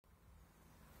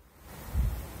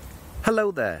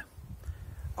Hello there.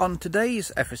 On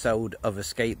today's episode of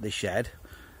Escape the Shed,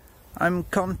 I'm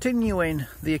continuing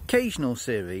the occasional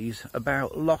series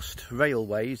about lost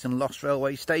railways and lost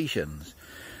railway stations.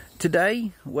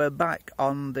 Today we're back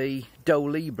on the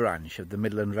Dowley branch of the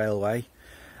Midland Railway,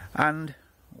 and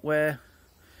we're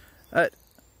at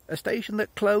a station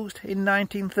that closed in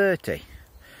 1930.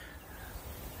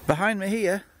 Behind me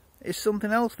here is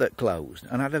something else that closed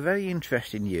and had a very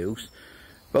interesting use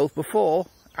both before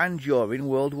and during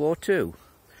World War II.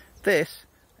 This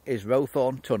is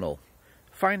Rowthorne Tunnel.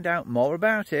 Find out more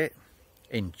about it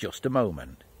in just a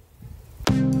moment.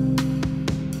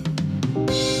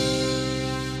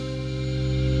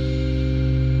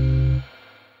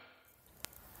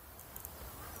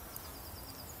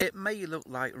 It may look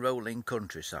like rolling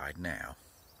countryside now,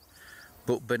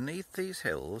 but beneath these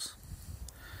hills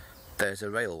there's a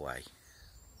railway.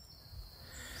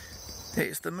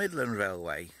 It's the Midland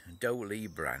Railway, Dowley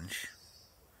branch,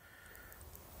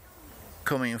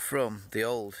 coming from the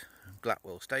old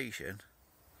Glatwell station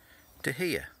to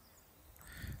here,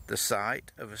 the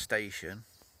site of a station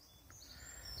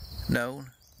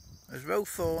known as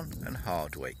Rowthorne and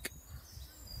Hardwick.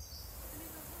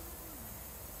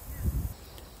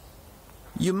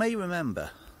 You may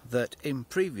remember that in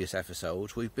previous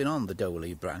episodes we've been on the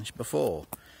Dowley branch before,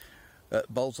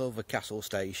 at Bolsover Castle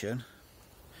station,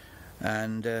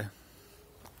 and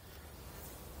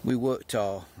we worked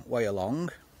our way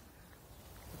along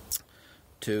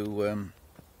to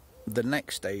the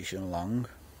next station along,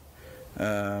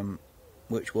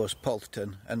 which was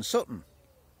Polterton and Sutton.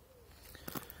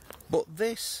 But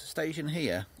this station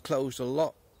here closed a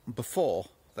lot before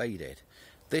they did.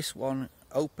 This one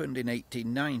opened in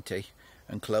 1890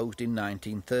 and closed in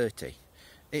 1930.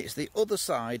 It's the other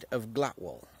side of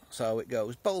Glatwell, so it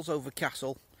goes Bolsover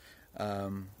Castle,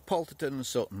 Polterton and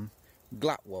Sutton,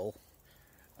 Glatwell,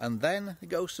 and then it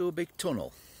goes through a big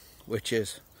tunnel which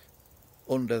is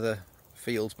under the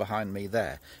fields behind me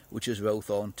there, which is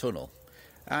Rowthorne Tunnel,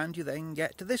 and you then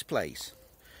get to this place,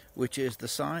 which is the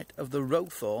site of the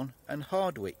Rowthorne and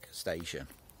Hardwick station.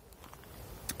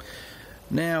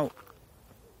 Now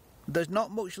there's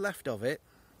not much left of it,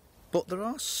 but there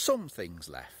are some things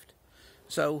left,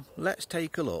 so let's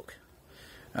take a look.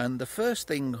 And the first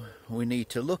thing we need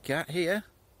to look at here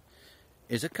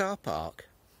is a car park.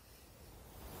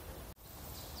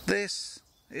 This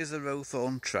is the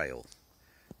Rowthorne Trail,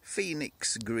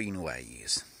 Phoenix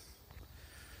Greenways,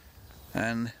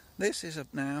 and this is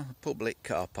now a public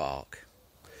car park,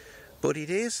 but it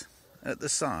is at the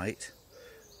site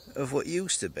of what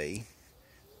used to be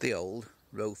the old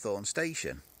Rowthorne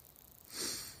station.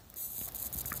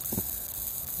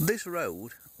 This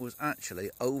road was actually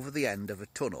over the end of a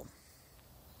tunnel,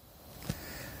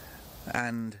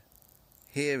 and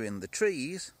here in the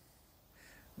trees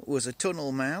was a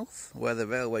tunnel mouth where the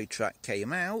railway track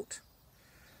came out,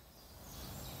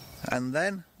 and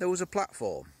then there was a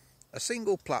platform, a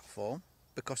single platform,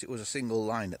 because it was a single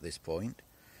line at this point,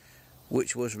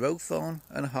 which was Rowthorne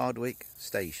and Hardwick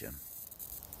station.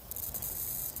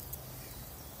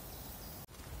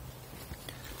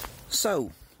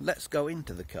 So let's go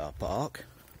into the car park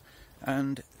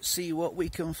and see what we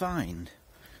can find,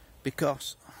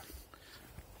 because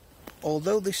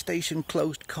although this station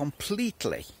closed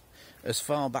completely as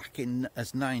far back in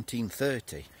as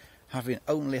 1930, having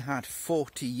only had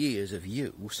 40 years of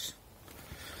use,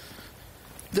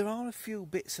 there are a few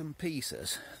bits and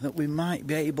pieces that we might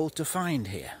be able to find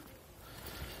here.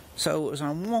 So as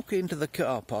I'm walking into the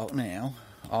car park now,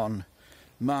 on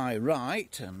my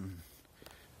right and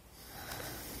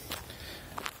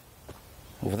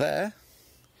over there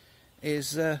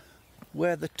is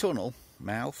where the tunnel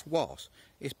mouth was.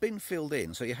 It's been filled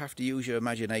in, so you have to use your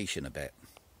imagination a bit.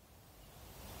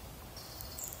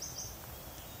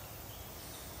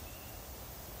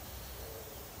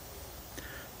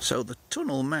 So the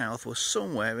tunnel mouth was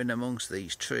somewhere in amongst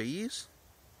these trees,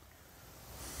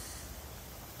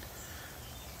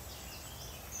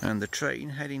 and the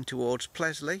train heading towards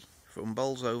Pleasley from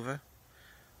Bolsover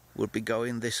would be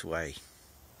going this way.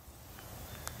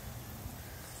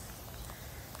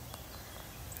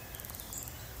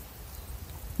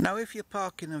 Now if you're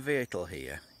parking a vehicle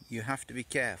here, you have to be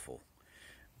careful,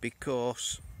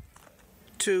 because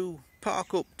to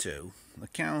park up to, the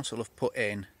council have put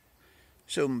in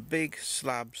some big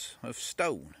slabs of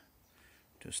stone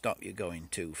to stop you going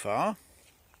too far.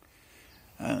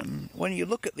 And when you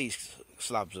look at these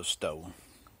slabs of stone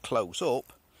close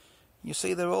up, you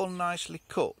see they're all nicely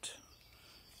cut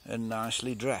and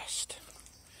nicely dressed.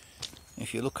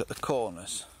 If you look at the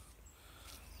corners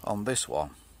on this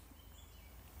one,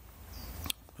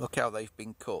 look how they've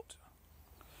been cut.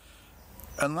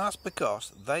 And that's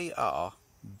because they are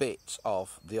bits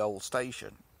of the old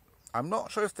station. I'm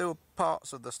not sure if they were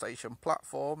parts of the station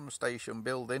platform, station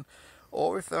building,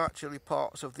 or if they're actually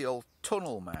parts of the old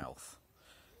tunnel mouth.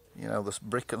 You know, this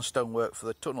brick and stonework for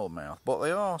the tunnel mouth. But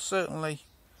they are certainly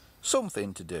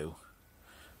something to do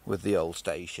with the old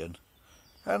station.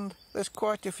 And there's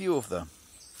quite a few of them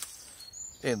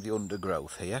in the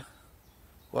undergrowth here.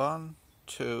 1,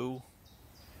 2,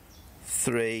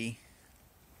 3,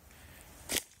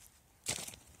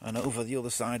 and over the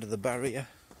other side of the barrier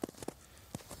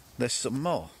there's some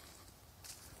more.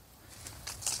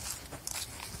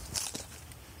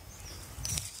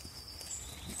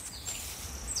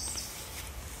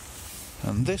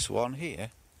 And this one here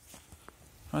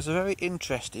has a very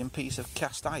interesting piece of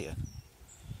cast iron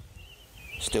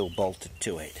still bolted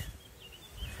to it.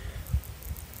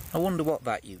 I wonder what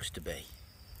that used to be.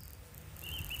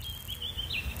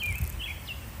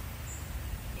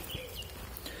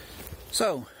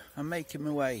 So I'm making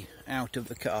my way out of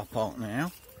the car park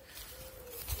now,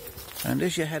 and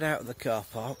as you head out of the car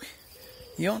park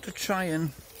you ought to try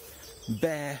and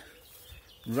bear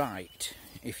right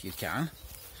if you can.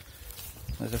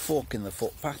 There's a fork in the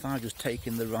footpath. I've just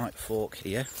taken the right fork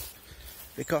here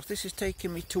because this is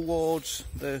taking me towards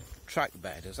the track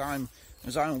bed. As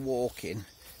I'm walking,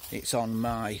 it's on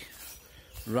my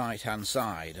right hand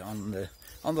side, on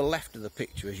the left of the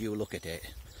picture as you look at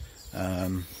it.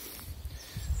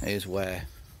 Is where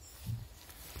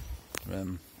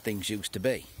things used to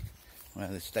be, where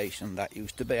the station that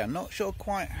used to be. I'm not sure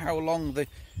quite how long the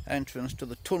entrance to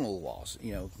the tunnel was,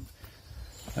 you know,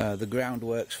 the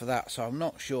groundworks for that, so I'm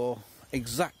not sure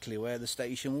exactly where the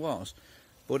station was,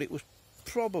 but it was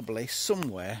probably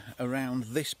somewhere around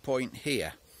this point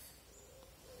here.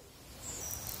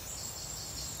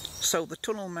 So the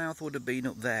tunnel mouth would have been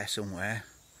up there somewhere,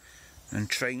 and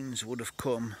trains would have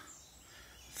come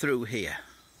through here.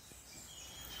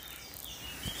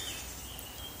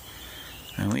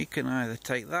 And we can either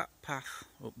take that path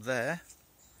up there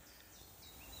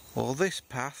or this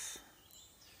path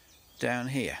down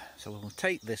here. So we'll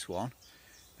take this one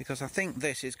because I think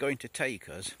this is going to take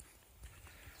us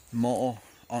more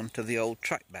onto the old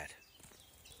track bed.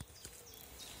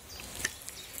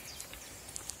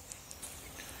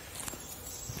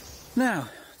 Now,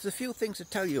 there's a few things to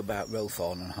tell you about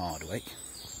Rowthorne and Hardwick.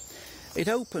 It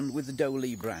opened with the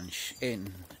Dowley branch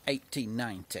in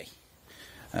 1890.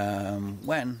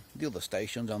 When the other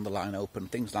stations on the line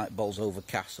opened, things like Bolsover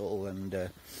Castle and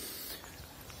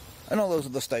all those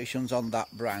other stations on that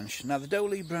branch. Now the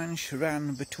Dowley branch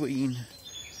ran between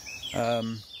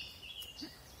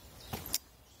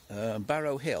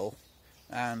Barrow Hill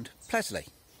and Pleasley,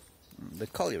 the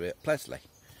colliery at Pleasley,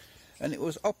 and it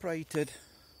was operated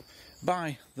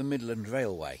by the Midland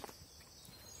Railway.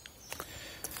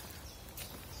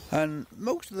 And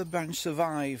most of the branch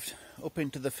survived up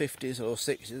into the 50s or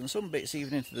 60s, and some bits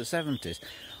even into the 70s.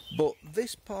 But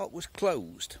this part was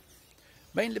closed,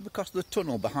 mainly because of the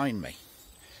tunnel behind me.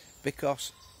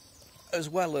 Because as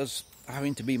well as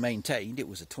having to be maintained, it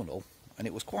was a tunnel, and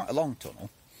it was quite a long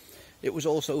tunnel. It was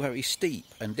also very steep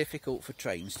and difficult for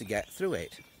trains to get through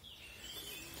it.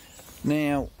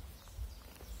 Now,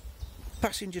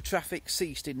 passenger traffic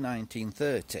ceased in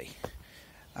 1930,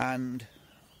 and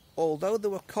although there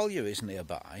were collieries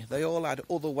nearby, they all had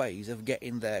other ways of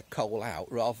getting their coal out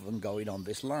rather than going on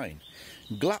this line.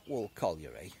 Glatwell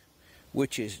Colliery,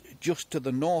 which is just to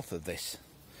the north of this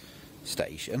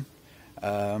station,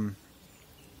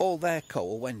 all their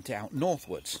coal went out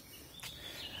northwards.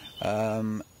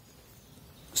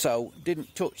 So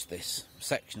didn't touch this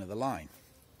section of the line.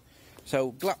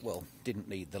 So Glatwell didn't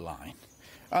need the line.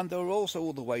 And there were also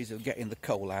other ways of getting the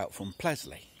coal out from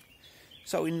Pleasley.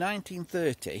 So in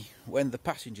 1930, when the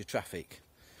passenger traffic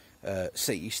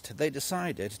ceased, they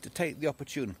decided to take the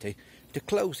opportunity to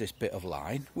close this bit of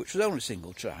line, which was only a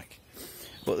single track,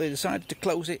 but they decided to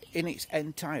close it in its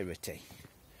entirety,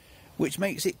 which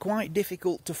makes it quite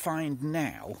difficult to find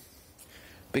now,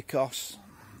 because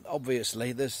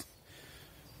obviously there's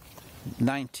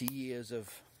 90 years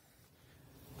of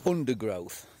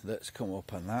undergrowth that's come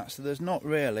up and that, so there's not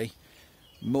really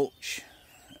much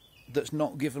that's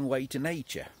not given way to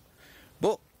nature.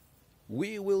 But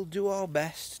we will do our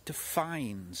best to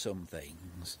find some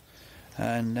things,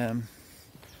 and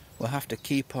we'll have to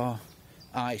keep our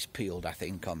eyes peeled, I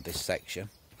think, on this section.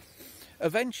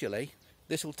 Eventually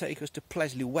this will take us to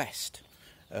Pleasley West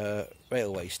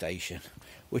railway station,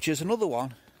 which is another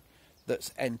one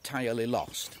that's entirely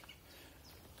lost.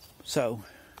 So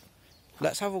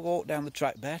let's have a walk down the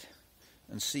track bed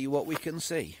and see what we can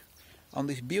see on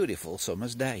this beautiful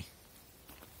summer's day.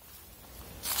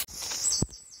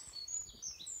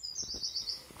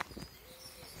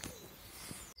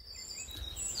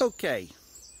 Okay,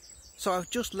 so I've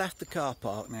just left the car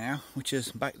park now, which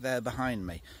is back there behind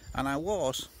me, and I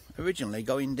was originally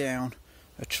going down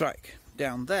a track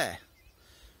down there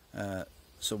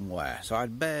somewhere, so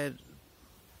I'd bared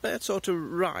sort of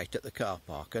right at the car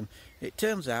park, and it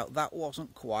turns out that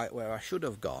wasn't quite where I should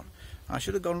have gone. I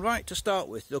should have gone right to start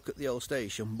with to look at the old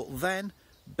station, but then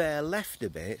bare left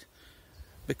a bit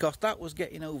because that was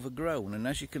getting overgrown, and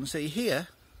as you can see here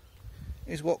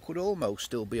is what could almost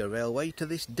still be a railway to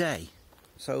this day.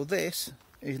 So this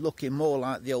is looking more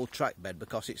like the old track bed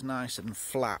because it's nice and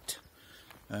flat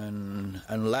and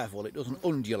level. It doesn't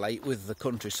undulate with the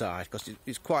countryside because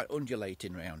it's quite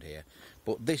undulating around here,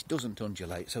 but this doesn't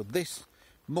undulate, so this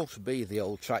must be the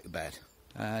old track bed,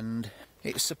 and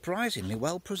it's surprisingly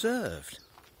well preserved.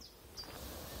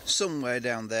 Somewhere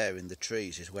down there in the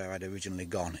trees is where I'd originally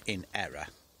gone in error,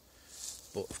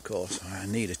 but of course I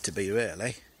needed to be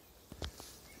really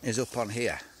is up on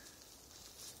here,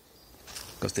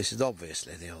 because this is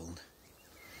obviously the old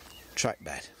track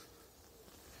bed.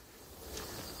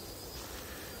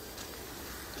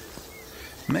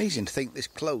 Amazing to think this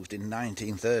closed in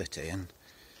 1930 and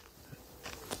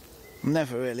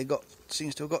never really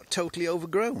seems to have got totally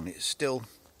overgrown. It's still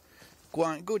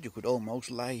quite good. You could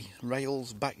almost lay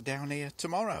rails back down here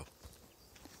tomorrow.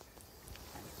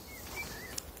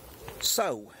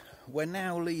 So we're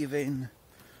now leaving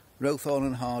Rowthorne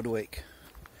and Hardwick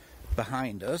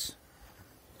behind us.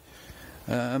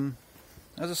 As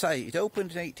I say, it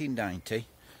opened in 1890,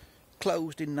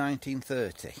 closed in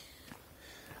 1930,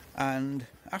 and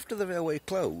after the railway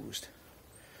closed,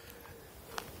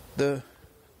 the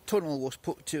tunnel was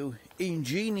put to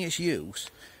ingenious use,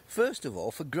 first of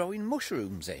all for growing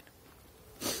mushrooms in.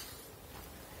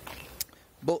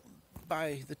 But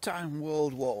by the time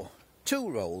World War II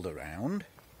rolled around,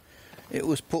 it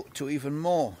was put to even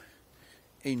more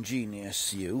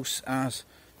ingenious use as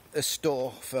a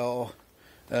store for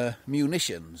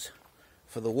munitions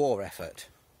for the war effort.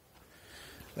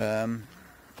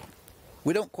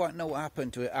 We don't quite know what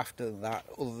happened to it after that,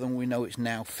 other than we know it's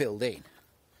now filled in.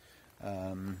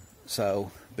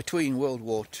 So between World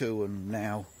War II and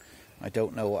now, I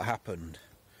don't know what happened.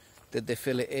 Did they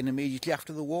fill it in immediately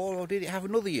after the war, or did it have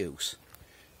another use?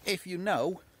 If you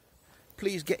know,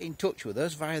 please get in touch with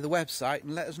us via the website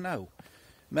and let us know.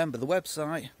 Remember the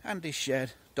website,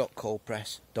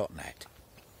 andyshed.coldpress.net.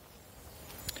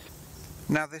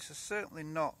 Now this is certainly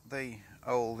not the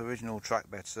old original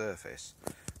trackbed surface,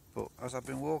 but as I've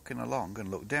been walking along and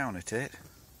looked down at it,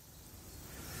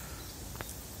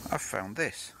 I've found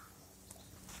this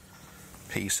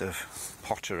piece of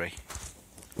pottery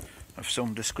of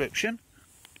some description.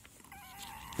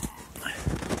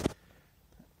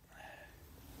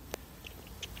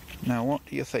 Now what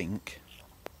do you think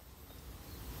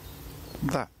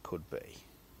that could be?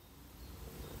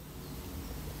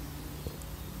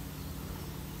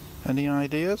 Any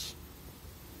ideas?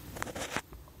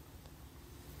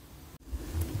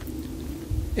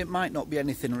 It might not be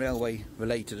anything railway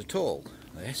related at all,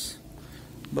 this,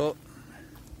 but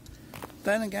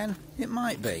then again it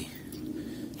might be.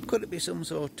 Could it be some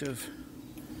sort of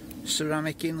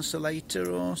ceramic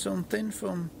insulator or something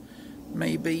from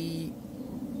maybe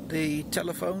the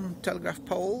telegraph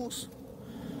poles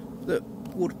that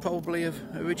would probably have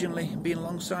originally been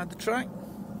alongside the track?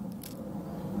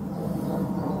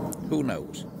 Who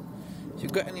knows? If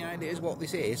you've got any ideas what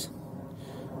this is,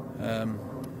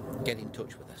 get in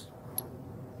touch with us.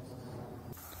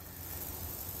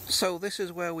 So this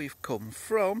is where we've come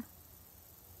from,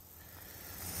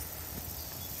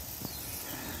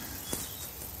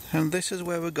 and this is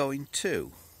where we're going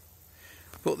to.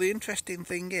 But the interesting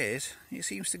thing is, it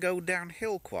seems to go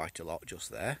downhill quite a lot just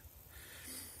there.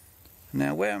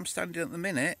 Now where I'm standing at the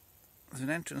minute, there's an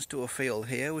entrance to a field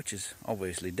here which is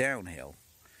obviously downhill,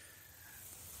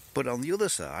 but on the other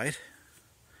side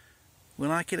we're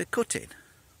like in a cutting.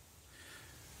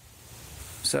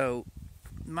 So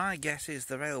my guess is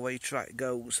the railway track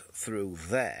goes through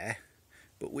there,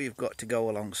 but we've got to go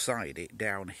alongside it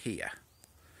down here.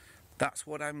 That's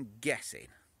what I'm guessing,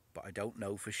 but I don't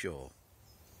know for sure.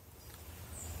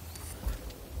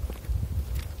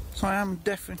 So I am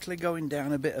definitely going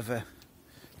down a bit of a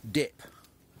dip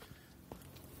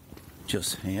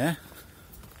just here,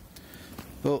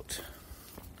 but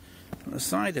on the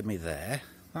side of me there,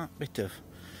 that bit of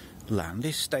land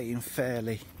is staying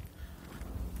fairly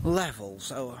level.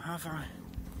 So have I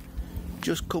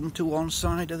just come to one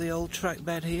side of the old track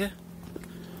bed here?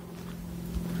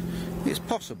 It's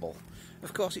possible.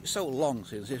 Of course, it's so long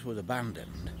since this was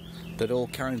abandoned that all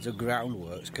kinds of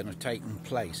groundworks can have taken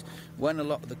place when a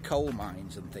lot of the coal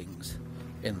mines and things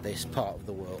in this part of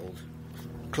the world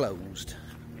closed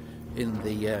in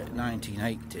the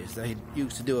 1980s, they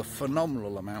used to do a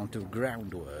phenomenal amount of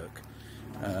groundwork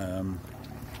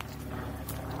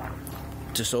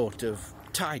to sort of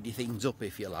tidy things up,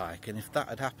 if you like, and if that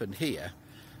had happened here,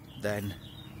 then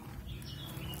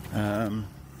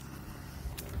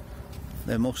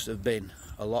there must have been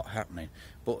a lot happening.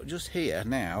 But just here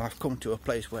now, I've come to a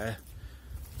place where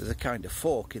there's a kind of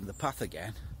fork in the path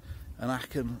again, and I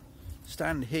can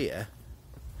stand here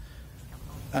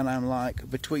and I'm like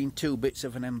between two bits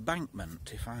of an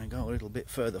embankment. If I go a little bit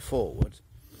further forward,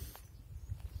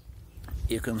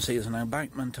 you can see there's an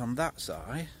embankment on that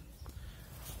side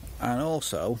and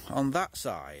also on that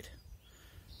side.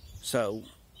 So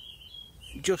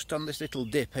just on this little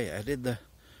dip here, did the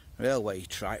railway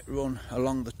track run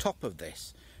along the top of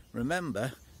this?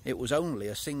 Remember, it was only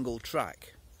a single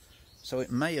track, so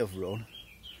it may have run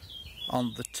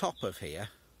on the top of here,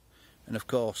 and of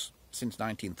course since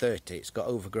 1930 it's got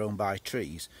overgrown by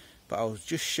trees, but I'll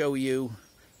just show you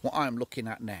what I'm looking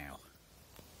at now.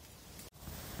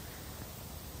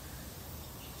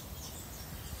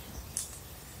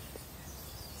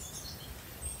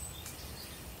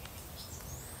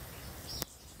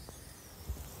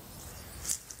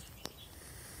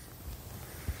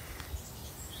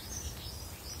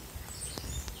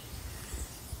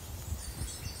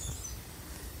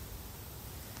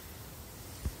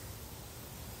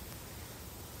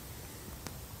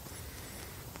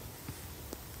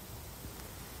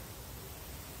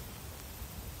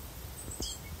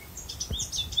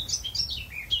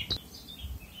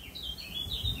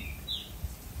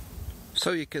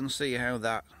 So you can see how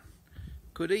that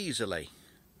could easily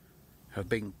have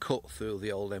been cut through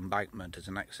the old embankment as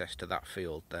an access to that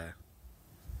field there.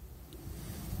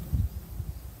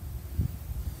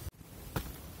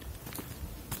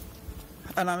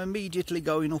 And I'm immediately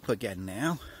going up again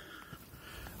now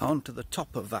onto the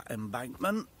top of that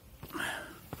embankment,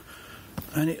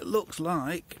 and it looks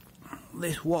like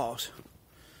this was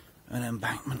an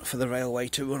embankment for the railway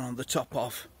to run on the top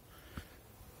of,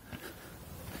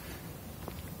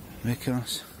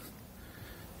 because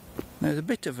there's a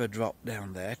bit of a drop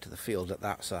down there to the field at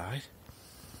that side,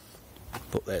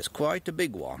 but there's quite a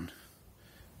big one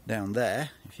down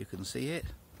there, if you can see it,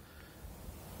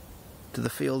 to the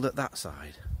field at that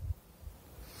side.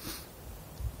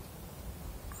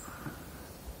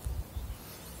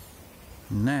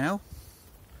 Now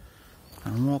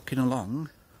I'm walking along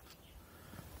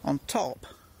on top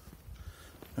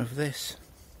of this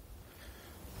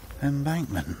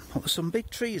embankment. Well, there's some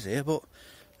big trees here, but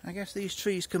I guess these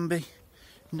trees can be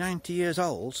 90 years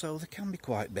old, so they can be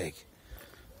quite big,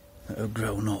 that have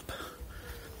grown up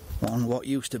on what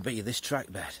used to be this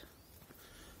track bed.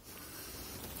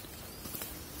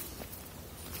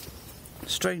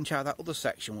 Strange how that other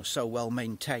section was so well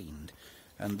maintained,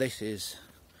 and this is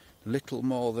little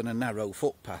more than a narrow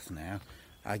footpath now.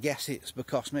 I guess it's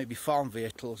because maybe farm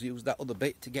vehicles use that other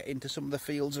bit to get into some of the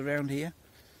fields around here.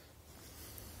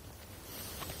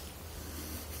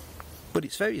 But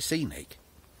it's very scenic.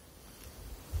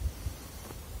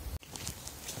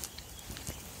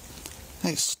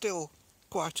 It's still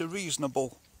quite a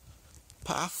reasonable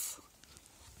path,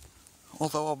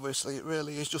 although obviously it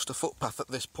really is just a footpath at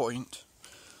this point.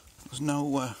 There's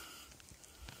no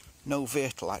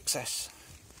vehicle access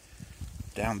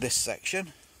down this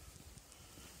section.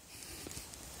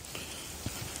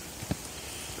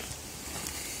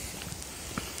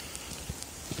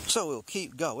 So we'll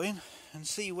keep going and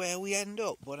see where we end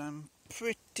up, but I'm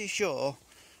pretty sure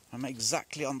I'm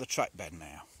exactly on the track bed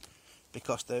now,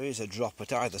 because there is a drop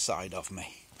at either side of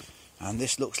me, and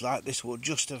this looks like this would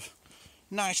just have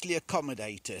nicely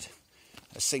accommodated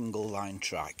a single line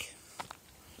track.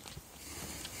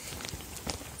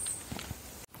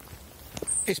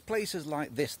 It's places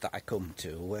like this that I come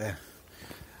to where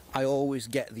I always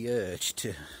get the urge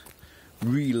to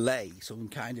relay some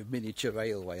kind of miniature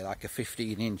railway, like a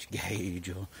 15-inch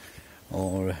gauge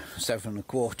or a 7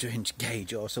 1/4 inch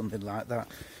gauge or something like that,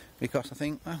 because I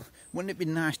think, well, wouldn't it be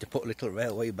nice to put a little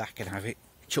railway back and have it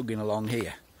chugging along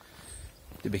here?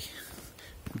 It'd be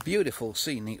a beautiful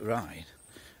scenic ride.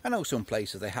 I know some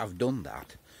places they have done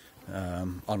that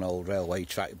on old railway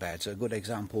track beds, a good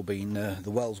example being the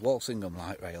Wells-Walsingham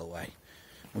Light Railway,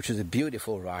 which is a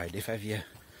beautiful ride. If ever you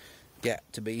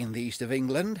get to be in the east of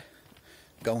England,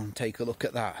 go and take a look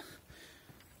at that.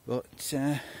 But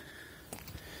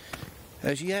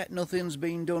as yet nothing's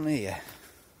been done here,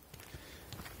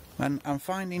 and I'm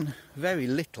finding very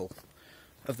little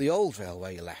of the old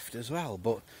railway left as well,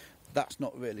 but that's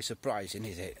not really surprising,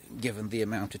 is it, given the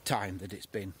amount of time that it's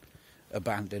been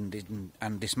abandoned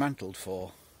and dismantled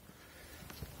for.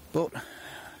 But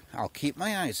I'll keep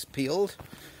my eyes peeled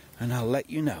and I'll let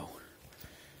you know.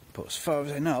 But as far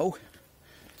as I know,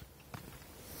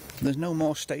 there's no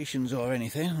more stations or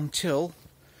anything until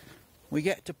we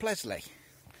get to Pleasley,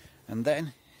 and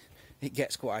then it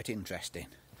gets quite interesting.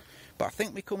 But I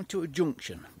think we come to a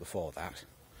junction before that,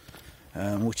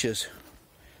 which is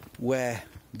where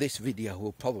this video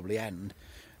will probably end,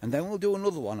 and then we'll do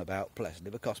another one about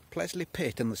Pleasley, because Pleasley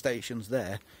Pit and the stations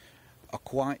there are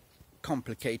quite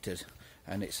complicated,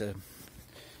 and it's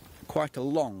quite a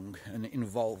long and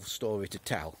involved story to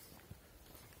tell.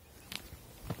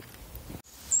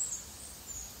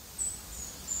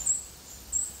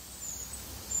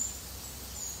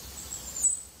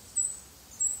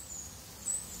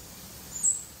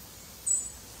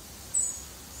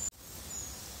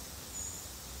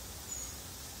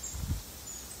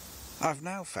 I've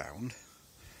now found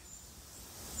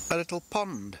a little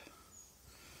pond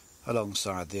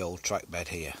alongside the old track bed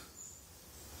here.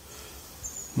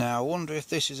 Now I wonder if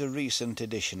this is a recent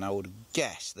addition. I would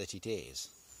guess that it is,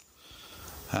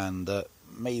 and that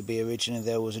maybe originally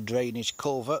there was a drainage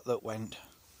culvert that went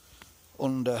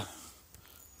under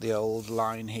the old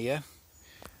line here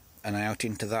and out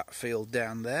into that field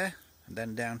down there, and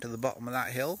then down to the bottom of that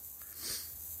hill.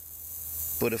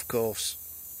 But of course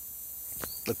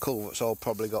the culverts all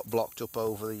probably got blocked up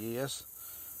over the years,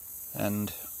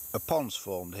 and a pond's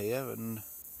formed here, and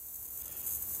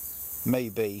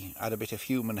maybe had a bit of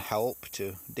human help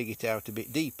to dig it out a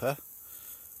bit deeper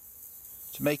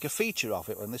to make a feature of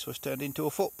it when this was turned into a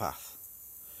footpath,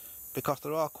 because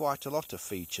there are quite a lot of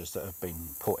features that have been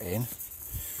put in,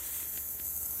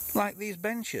 like these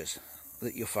benches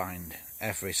that you find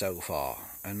every so far,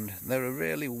 and they're a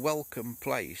really welcome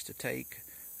place to take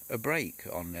a break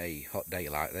on a hot day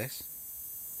like this.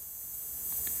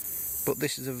 But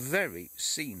this is a very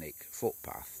scenic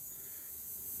footpath.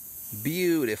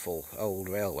 Beautiful old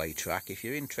railway track. If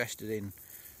you're interested in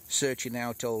searching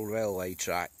out old railway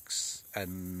tracks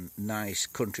and nice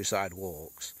countryside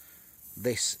walks,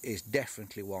 this is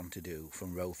definitely one to do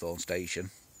from Rowthorne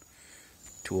station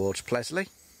towards Pleasley.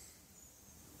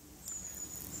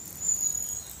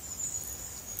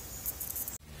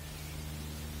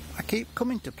 I keep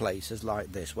coming to places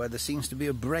like this where there seems to be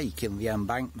a break in the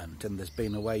embankment, and there's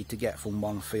been a way to get from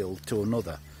one field to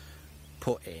another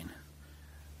put in.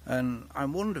 And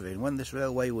I'm wondering, when this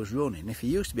railway was running, if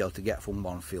you used to be able to get from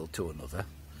one field to another,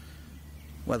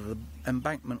 whether the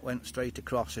embankment went straight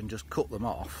across and just cut them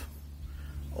off,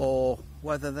 or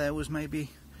whether there was maybe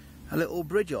a little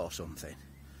bridge or something.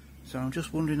 So I'm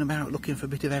just wondering about, looking for a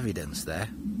bit of evidence there.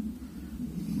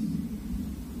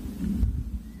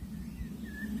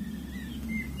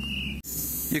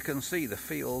 You can see the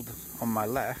field on my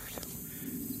left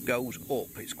goes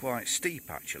up. It's quite steep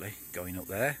actually going up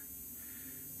there,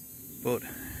 but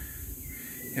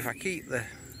if I keep the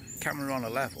camera on a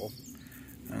level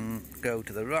and go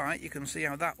to the right, you can see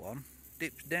how that one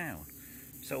dips down.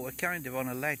 So we're kind of on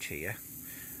a ledge here,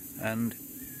 and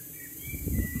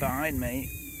behind me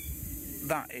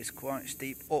that is quite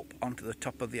steep up onto the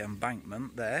top of the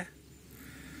embankment there,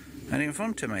 and in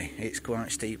front of me it's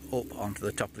quite steep up onto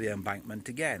the top of the embankment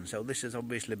again. So this has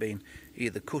obviously been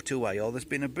either cut away or there's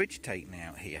been a bridge taken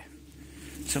out here.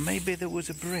 So maybe there was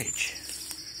a bridge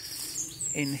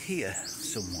in here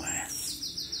somewhere.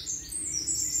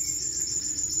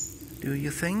 Do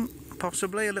you think?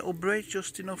 Possibly a little bridge,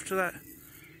 just enough to let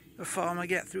a farmer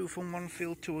get through from one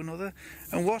field to another.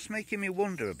 And what's making me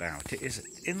wonder about it is,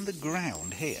 in the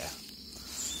ground here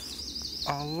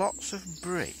are lots of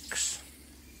bricks.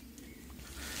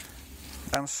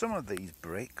 And some of these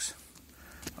bricks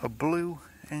are blue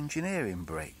engineering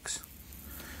bricks.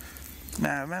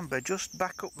 Now remember, just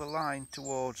back up the line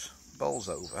towards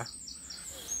Bolsover,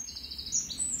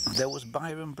 there was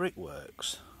Byron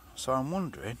Brickworks. So I'm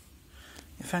wondering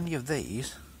if any of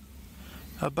these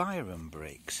are Byron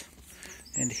bricks.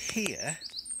 And here,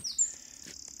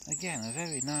 again, a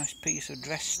very nice piece of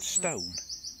dressed stone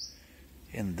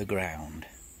in the ground.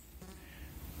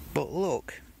 But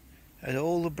look at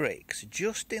all the bricks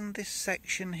just in this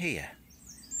section here.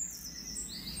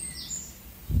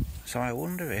 So I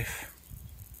wonder if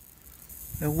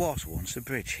there was once a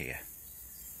bridge here.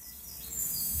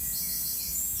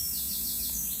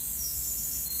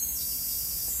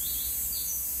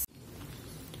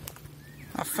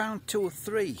 I found 2 or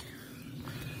 3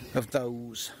 of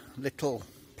those little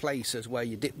places where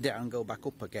you dip down and go back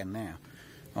up again now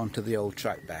onto the old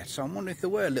track bed. So I'm wondering if there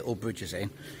were little bridges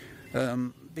in.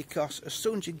 Because as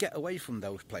soon as you get away from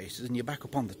those places and you're back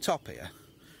up on the top here,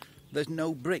 there's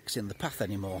no bricks in the path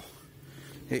anymore.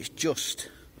 It's just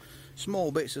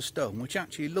small bits of stone which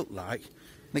actually look like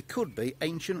they could be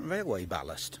ancient railway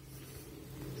ballast.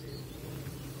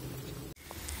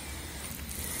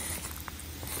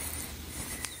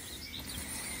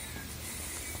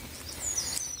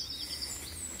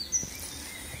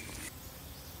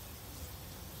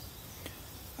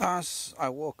 As I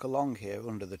walk along here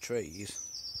under the trees,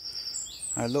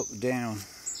 I look down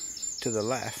to the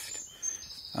left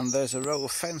and there's a row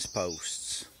of fence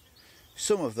posts.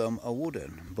 Some of them are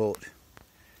wooden, but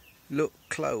look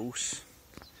close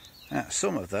at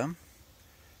some of them,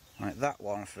 like that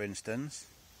one for instance,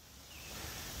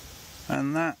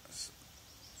 and that's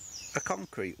a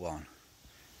concrete one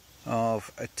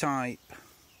of a type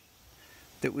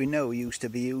that we know used to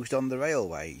be used on the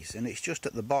railways, and it's just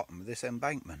at the bottom of this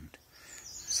embankment.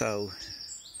 So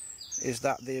is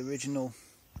that the original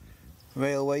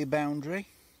railway boundary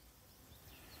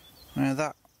where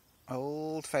that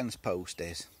old fence post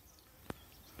is?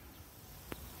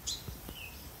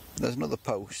 There's another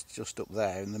post just up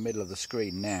there in the middle of the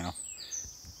screen now,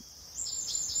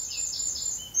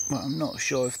 but I'm not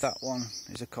sure if that one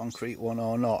is a concrete one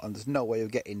or not, and there's no way of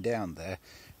getting down there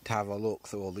to have a look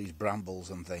through all these brambles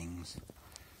and things.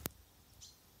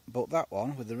 But that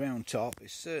one with the round top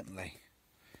is certainly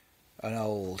an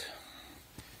old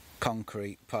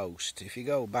concrete post. If you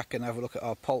go back and have a look at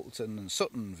our Poulton and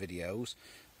Sutton videos,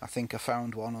 I think I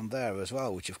found one on there as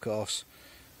well, which of course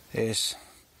is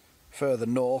further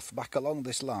north back along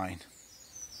this line.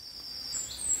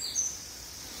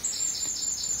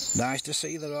 Nice to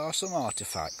see there are some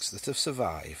artefacts that have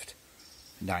survived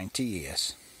 90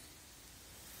 years.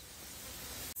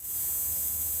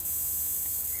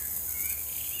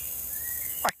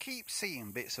 I keep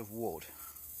seeing bits of wood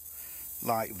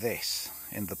like this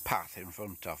in the path in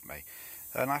front of me,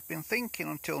 and I've been thinking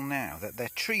until now that they're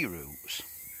tree roots,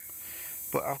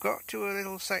 but I've got to a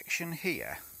little section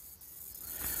here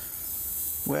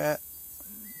where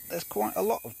there's quite a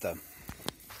lot of them.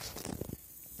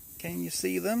 Can you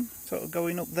see them sort of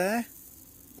going up there?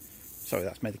 Sorry,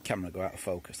 that's made the camera go out of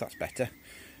focus, that's better.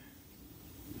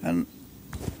 And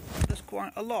there's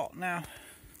quite a lot. Now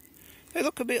they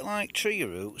look a bit like tree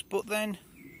roots, but then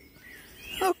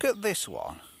look at this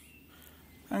one,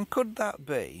 and could that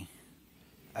be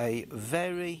a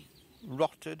very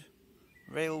rotted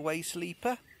railway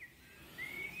sleeper?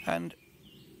 And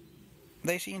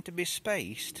they seem to be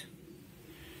spaced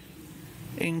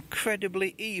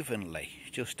incredibly evenly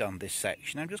just on this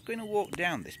section. I'm just going to walk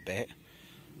down this bit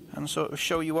and sort of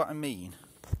show you what I mean.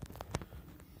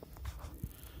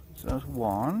 So there's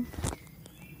 1,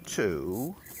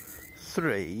 2,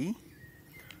 3,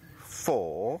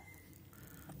 4,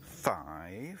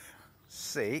 5,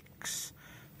 6,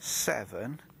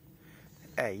 7,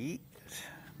 8,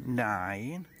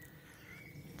 9,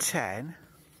 10,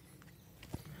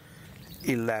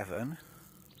 11,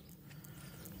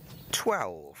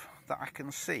 12 that I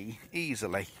can see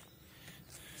easily.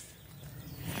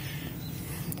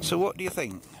 So what do you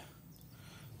think?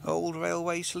 Old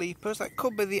railway sleepers? That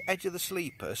could be the edge of the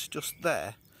sleepers just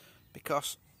there,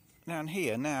 because down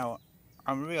here now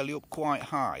I'm really up quite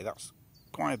high. That's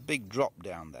quite a big drop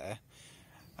down there,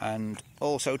 and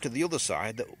also to the other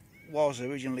side that was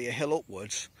originally a hill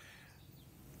upwards,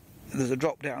 there's a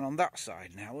drop down on that side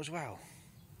now as well.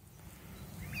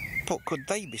 But could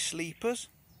they be sleepers?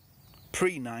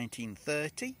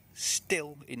 Pre-1930,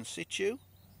 still in situ?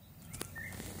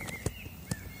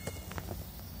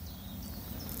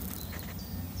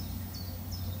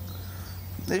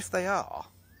 If they are,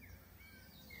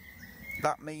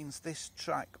 that means this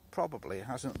track probably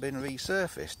hasn't been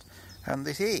resurfaced, and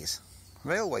this is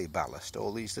railway ballast,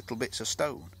 all these little bits of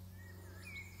stone.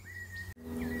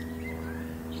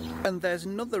 And there's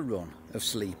another run of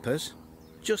sleepers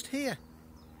just here.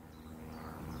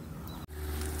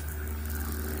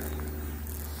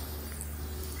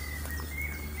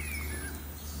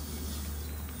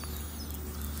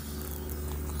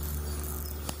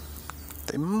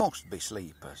 They must be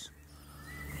sleepers.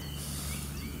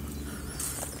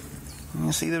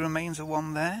 You see the remains of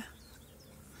one there,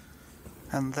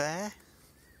 and there,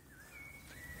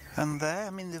 and there.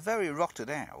 I mean, they're very rotted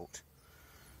out,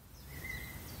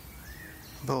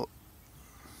 but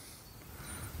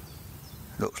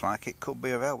looks like it could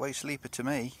be a railway sleeper to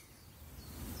me.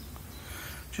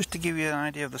 Just to give you an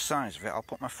idea of the size of it, I'll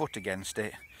put my foot against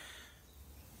it,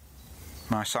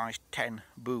 my size 10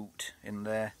 boot in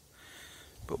there.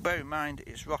 But bear in mind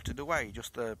it's rotted away,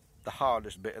 just the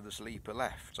hardest bit of the sleeper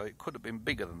left, so it could have been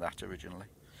bigger than that originally.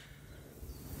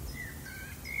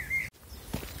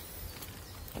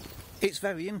 It's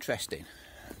very interesting.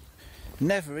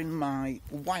 Never in my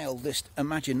wildest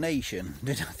imagination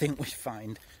did I think we'd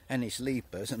find any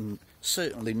sleepers, and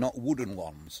certainly not wooden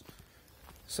ones.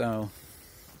 So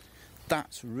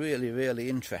that's really, really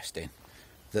interesting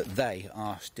that they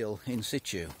are still in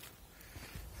situ.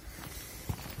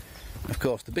 Of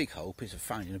course, the big hope is of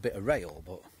finding a bit of rail,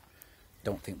 but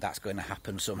don't think that's going to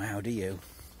happen somehow, do you?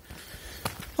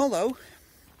 Although,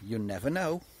 you never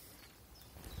know.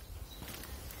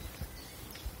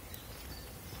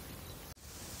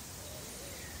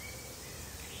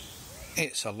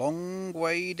 It's a long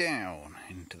way down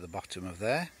into the bottom of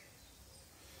there.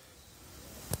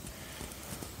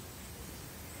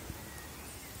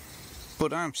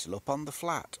 But I'm still up on the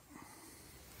flat.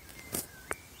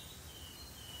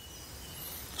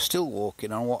 Still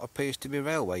walking on what appears to be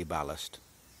railway ballast.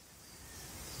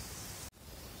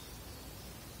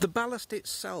 The ballast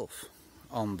itself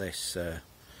on this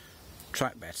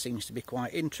track bed seems to be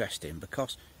quite interesting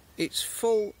because it's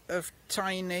full of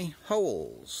tiny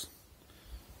holes.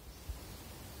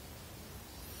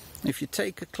 If you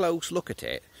take a close look at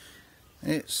it,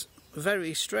 it's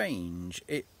very strange.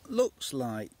 It looks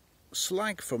like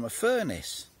slag from a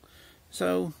furnace.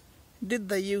 So, did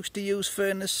they used to use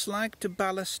furnace slag to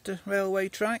ballast railway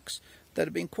tracks? There'd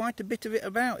have been quite a bit of it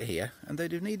about here, and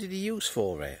they'd have needed a use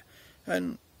for it.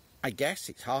 And I guess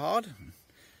it's hard,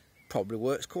 probably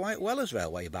works quite well as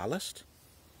railway ballast.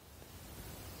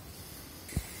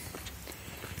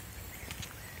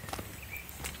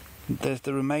 There's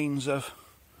the remains of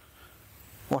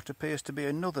what appears to be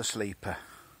another sleeper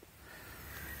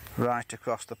right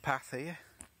across the path here.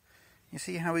 You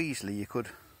see how easily you could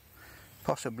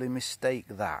possibly mistake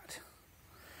that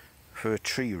for a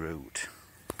tree root,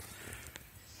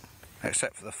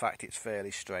 except for the fact it's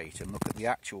fairly straight, and look at the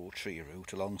actual tree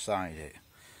root alongside it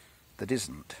that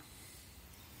isn't.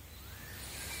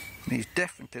 These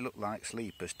definitely look like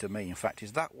sleepers to me. In fact,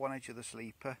 is that one edge of the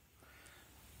sleeper,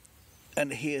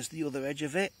 and here's the other edge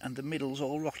of it, and the middle's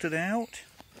all rotted out.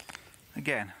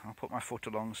 Again, I'll put my foot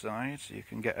alongside so you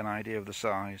can get an idea of the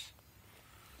size.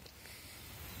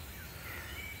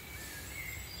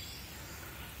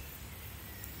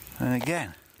 And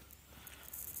again,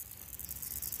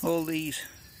 all these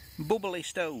bubbly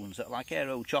stones that are like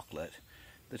aero chocolate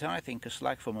that I think are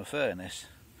slag from a furnace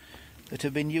that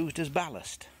have been used as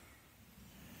ballast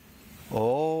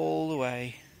all the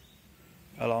way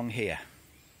along here.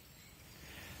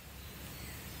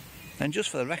 And just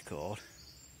for the record,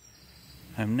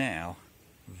 I'm now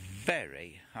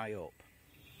very high up.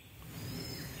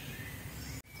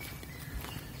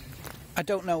 I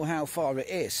don't know how far it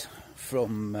is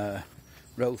from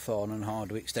Rowthorne and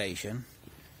Hardwick station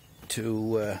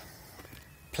to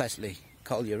Pleasley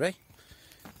Colliery,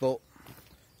 but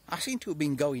I seem to have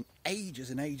been going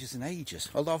ages and ages and ages,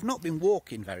 although I've not been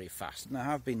walking very fast and I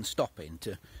have been stopping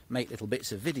to make little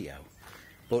bits of video,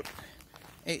 but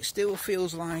it still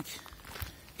feels like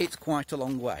it's quite a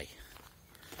long way.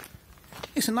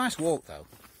 It's a nice walk though.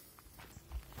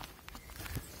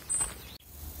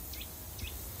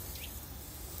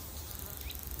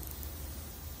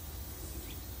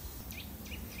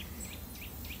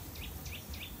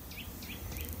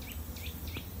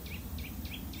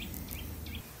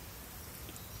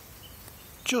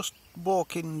 Just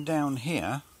walking down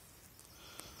here,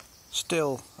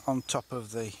 still on top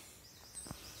of the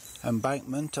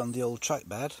embankment on the old track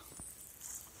bed,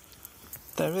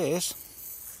 there is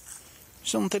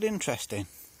something interesting.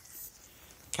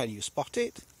 Can you spot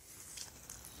it?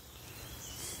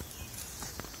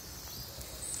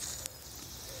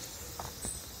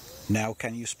 Now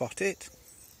can you spot it?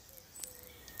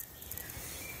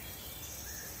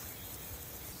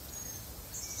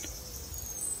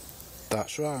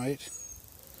 That's right,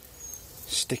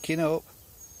 sticking up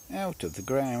out of the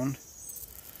ground,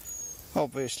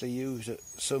 obviously used at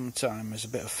some time as a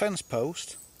bit of fence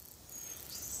post,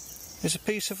 is a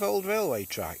piece of old railway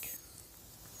track.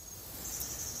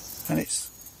 And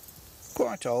it's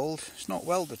quite old, it's not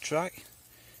welded track,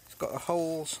 it's got the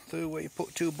holes through where you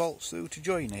put two bolts through to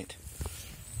join it.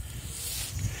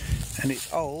 And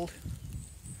it's old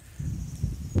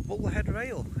bullhead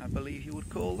rail, I believe you would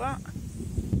call that.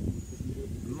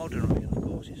 Modern rail, of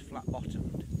course, is flat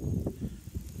bottomed,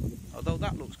 although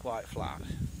that looks quite flat.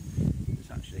 It's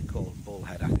actually called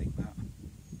bullhead, I think that.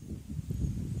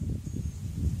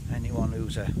 Anyone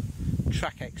who's a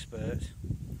track expert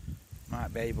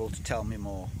might be able to tell me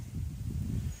more,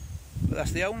 but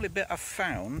that's the only bit I've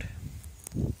found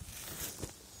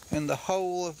in the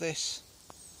whole of this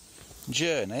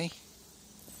journey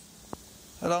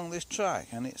along this track,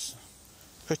 and it's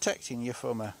protecting you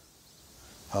from a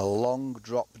long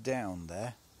drop down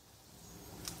there,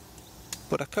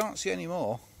 but I can't see any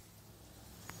more.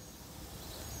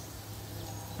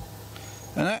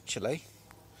 And actually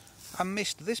I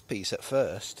missed this piece at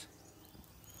first,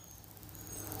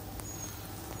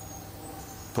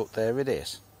 but there it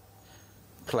is,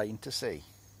 plain to see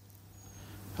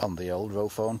on the old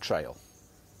Rowthorne trail.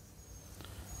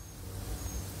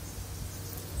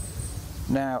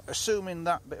 Now, assuming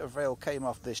that bit of rail came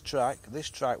off this track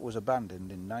was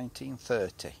abandoned in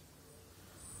 1930.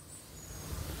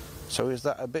 So is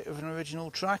that a bit of an original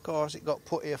track, or has it got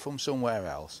put here from somewhere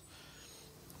else?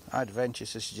 I'd venture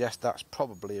to suggest that's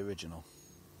probably original.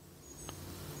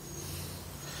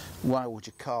 Why would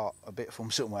you cart a bit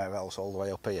from somewhere else all the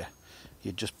way up here?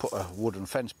 You'd just put a wooden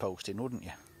fence post in, wouldn't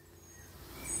you?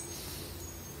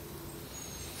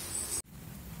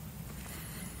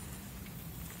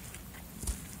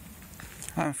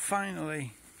 I'm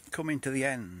finally coming to the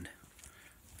end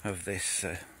of this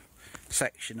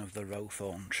section of the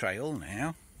Rowthorne trail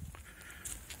now,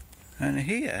 and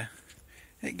here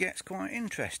it gets quite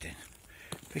interesting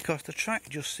because the track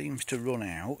just seems to run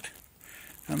out,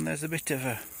 and there's a bit of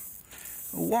a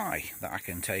Y that I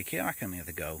can take here. I can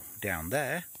either go down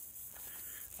there,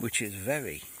 which is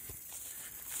very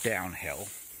downhill,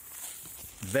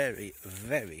 very,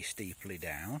 very steeply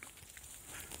down,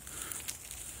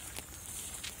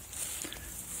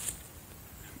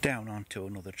 down onto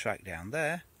another track down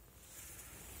there,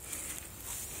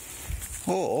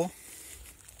 or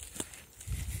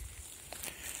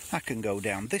I can go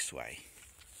down this way,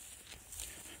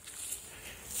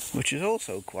 which is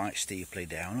also quite steeply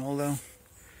down, although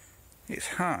it's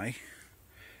high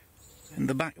in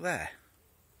the back there.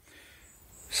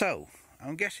 So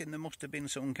I'm guessing there must have been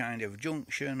some kind of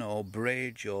junction or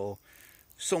bridge or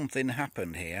something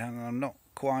happened here, and I'm not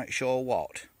quite sure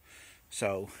what.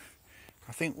 So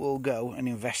I think we'll go and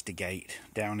investigate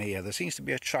down here. There seems to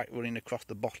be a track running across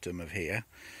the bottom of here,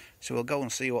 so we'll go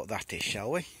and see what that is,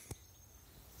 shall we?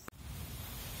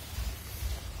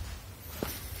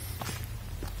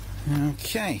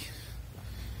 Okay,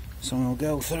 so we'll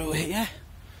go through here.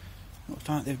 Looks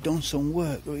like they've done some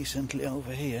work recently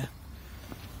over here.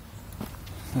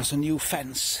 There's a new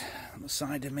fence on the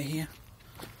side of me here.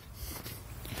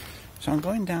 So I'm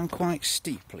going down quite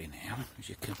steeply now, as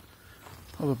you can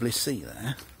probably see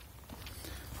there.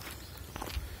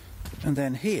 And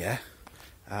then here,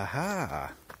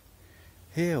 aha,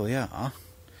 here we are.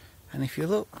 And if you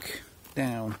look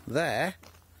down there,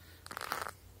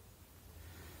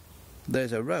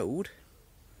 there's a road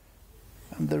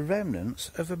and the remnants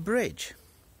of a bridge.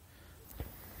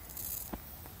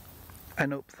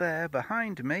 And up there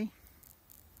behind me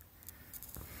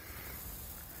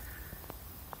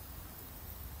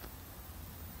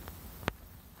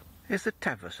is the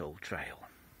Teversal Trail.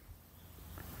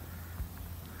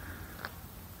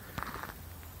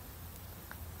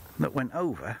 That went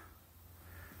over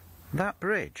that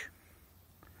bridge.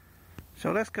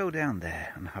 So let's go down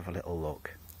there and have a little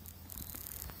look.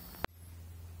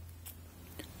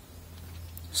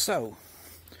 So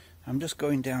I'm just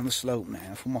going down the slope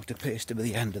now from what appears to be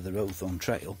the end of the Rowthorne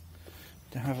Trail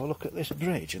to have a look at this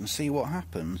bridge and see what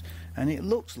happens. And it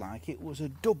looks like it was a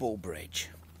double bridge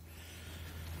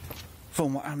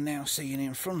from what I'm now seeing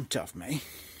in front of me.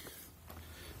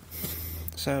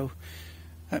 So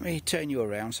let me turn you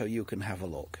around so you can have a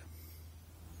look.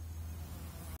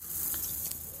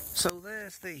 So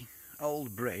there's the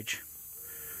old bridge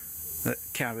that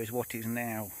carries what is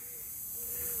now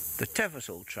the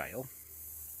Teversal Trail,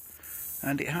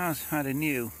 and it has had a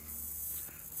new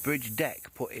bridge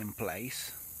deck put in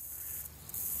place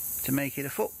to make it a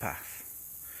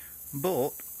footpath.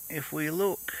 But if we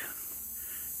look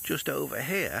just over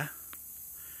here,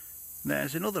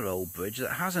 there's another old bridge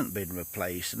that hasn't been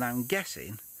replaced, and I'm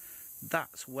guessing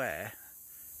that's where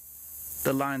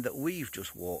the line that we've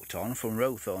just walked on from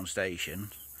Rowthorne Station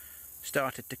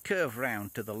started to curve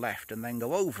round to the left and then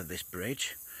go over this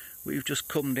bridge. We've just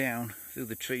come down through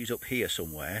the trees up here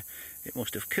somewhere. It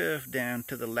must have curved down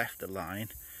to the left of the line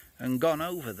and gone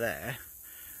over there,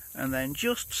 and then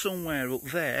just somewhere up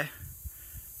there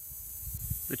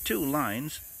the two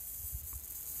lines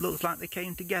looks like they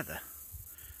came together,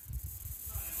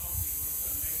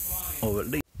 or at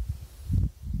least.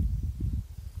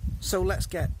 So let's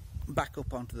get back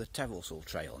up onto the Teversal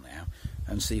Trail now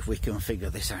and see if we can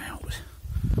figure this out.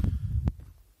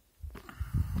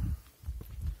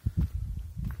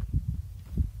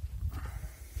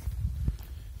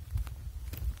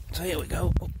 So here we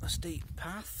go, up the steep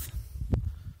path.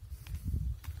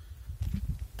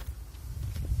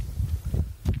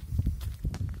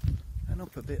 And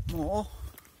up a bit more.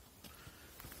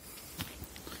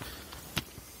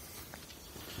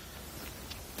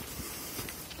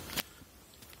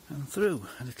 And through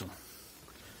a little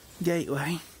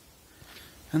gateway.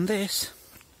 And this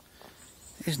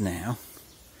is now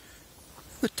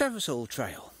the Teversal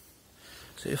Trail.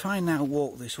 So if I now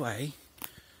walk this way,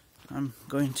 I'm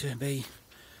going to be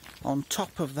on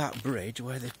top of that bridge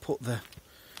where they've put the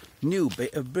new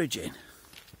bit of bridge in.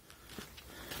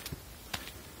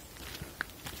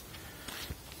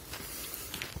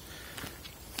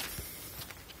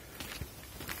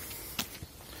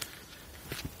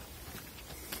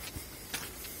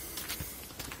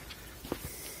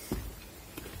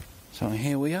 So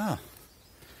here we are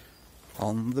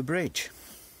on the bridge,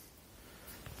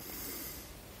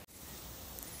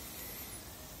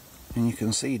 and you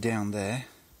can see down there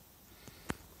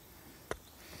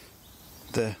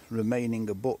the remaining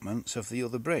abutments of the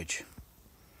other bridge.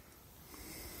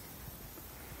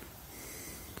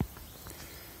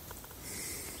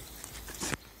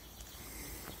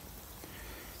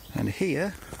 And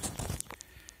here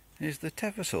is the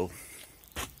Teversal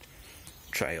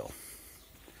trail.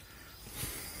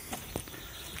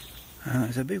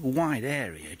 There's a big wide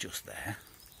area just there,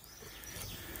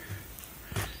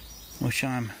 which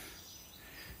I'm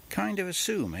kind of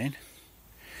assuming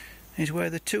is where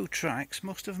the two tracks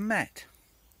must have met.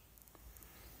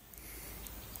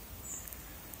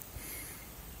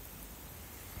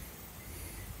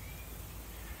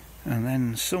 And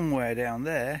then somewhere down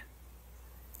there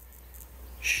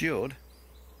should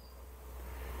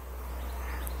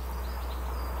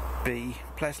be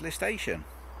Pleasley Station,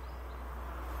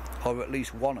 or at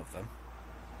least one of them.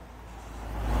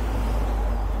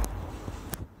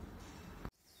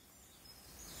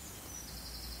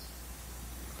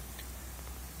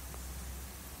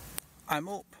 I'm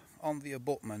up on the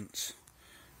abutments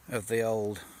of the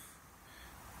old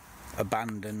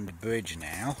abandoned bridge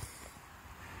now.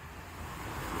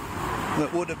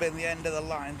 That would have been the end of the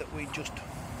line that we just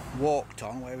walked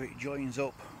on, where it joins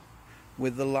up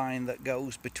with the line that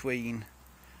goes between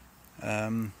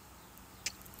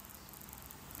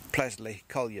Pleasley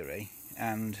Colliery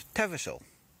and Teversal,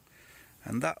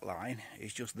 and that line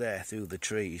is just there through the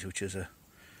trees, which is a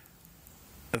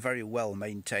very well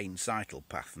maintained cycle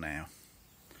path now,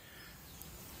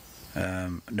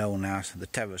 known as the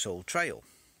Teversal Trail.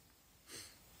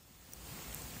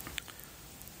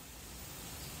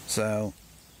 So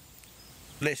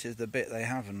this is the bit they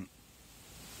haven't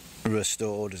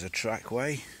restored as a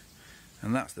trackway,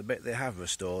 and that's the bit they have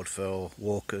restored for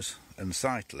walkers and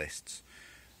cyclists.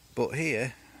 But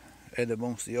here, in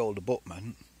amongst the old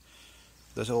abutment,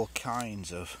 there's all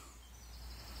kinds of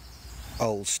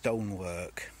old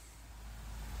stonework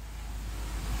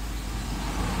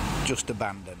just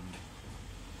abandoned.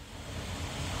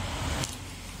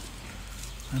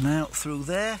 And out through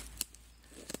there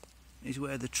is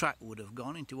where the track would have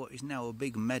gone into what is now a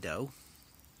big meadow.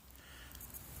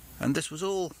 And this was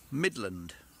all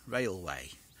Midland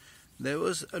Railway. There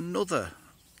was another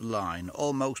line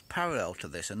almost parallel to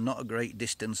this and not a great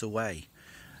distance away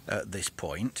at this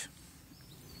point,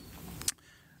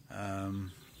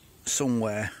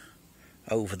 somewhere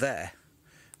over there,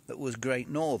 that was Great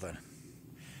Northern,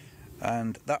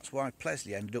 and that's why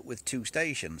Pleasley ended up with two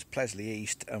stations, Pleasley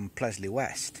East and Pleasley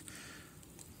West.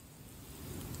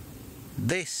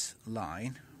 This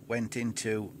line went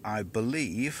into, I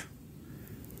believe,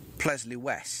 Pleasley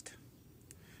West,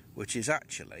 which is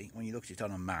actually, when you look at it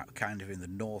on a map, kind of in the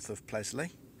north of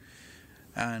Pleasley.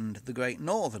 And the Great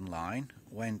Northern line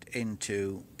went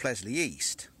into Pleasley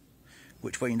East,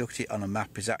 which when you look at it on a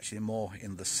map is actually more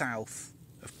in the south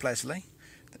of Pleasley.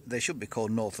 They should be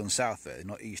called north and south there,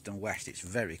 not east and west. It's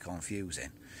very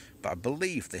confusing. But I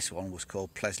believe this one was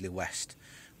called Pleasley West,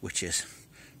 which is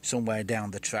somewhere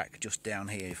down the track, just down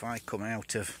here. If I come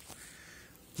out of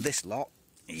this lot,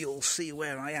 you'll see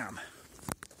where I am.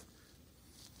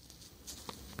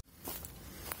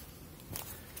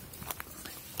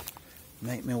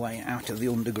 Make my way out of the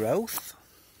undergrowth.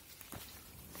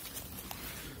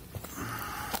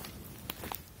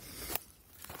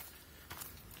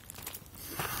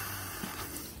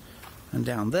 And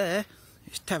down there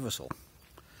is Teversal.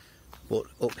 But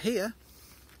up here,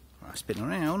 when I spin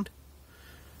around,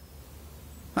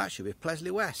 that should be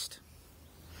Pleasley West.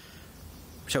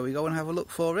 Shall we go and have a look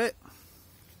for it?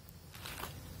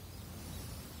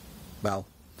 Well,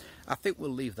 I think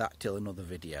we'll leave that till another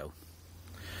video.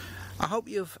 I hope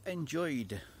you've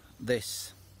enjoyed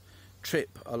this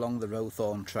trip along the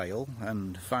Rowthorne trail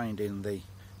and finding the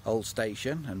old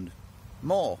station and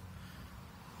more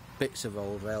bits of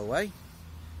old railway.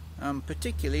 I'm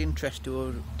particularly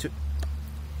interested,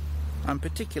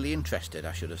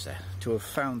 I should have said, to have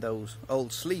found those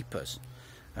old sleepers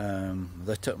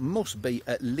that must be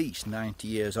at least 90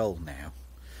 years old now.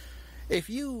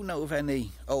 If you know of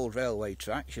any old railway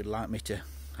tracks you'd like me to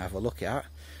have a look at,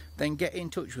 then get in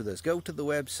touch with us. Go to the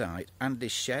website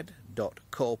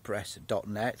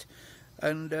andyshed.corepress.net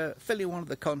and fill in one of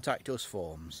the contact us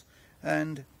forms.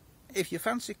 And if you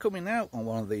fancy coming out on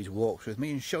one of these walks with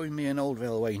me and showing me an old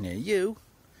railway near you,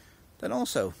 then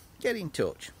also get in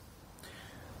touch.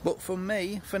 But from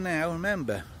me, for now,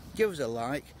 remember, give us a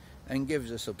like and give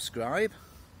us a subscribe,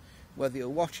 whether you're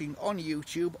watching on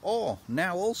YouTube or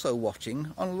now also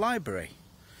watching on Library.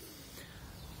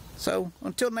 So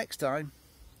until next time,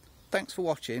 thanks for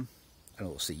watching and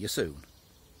I'll see you soon.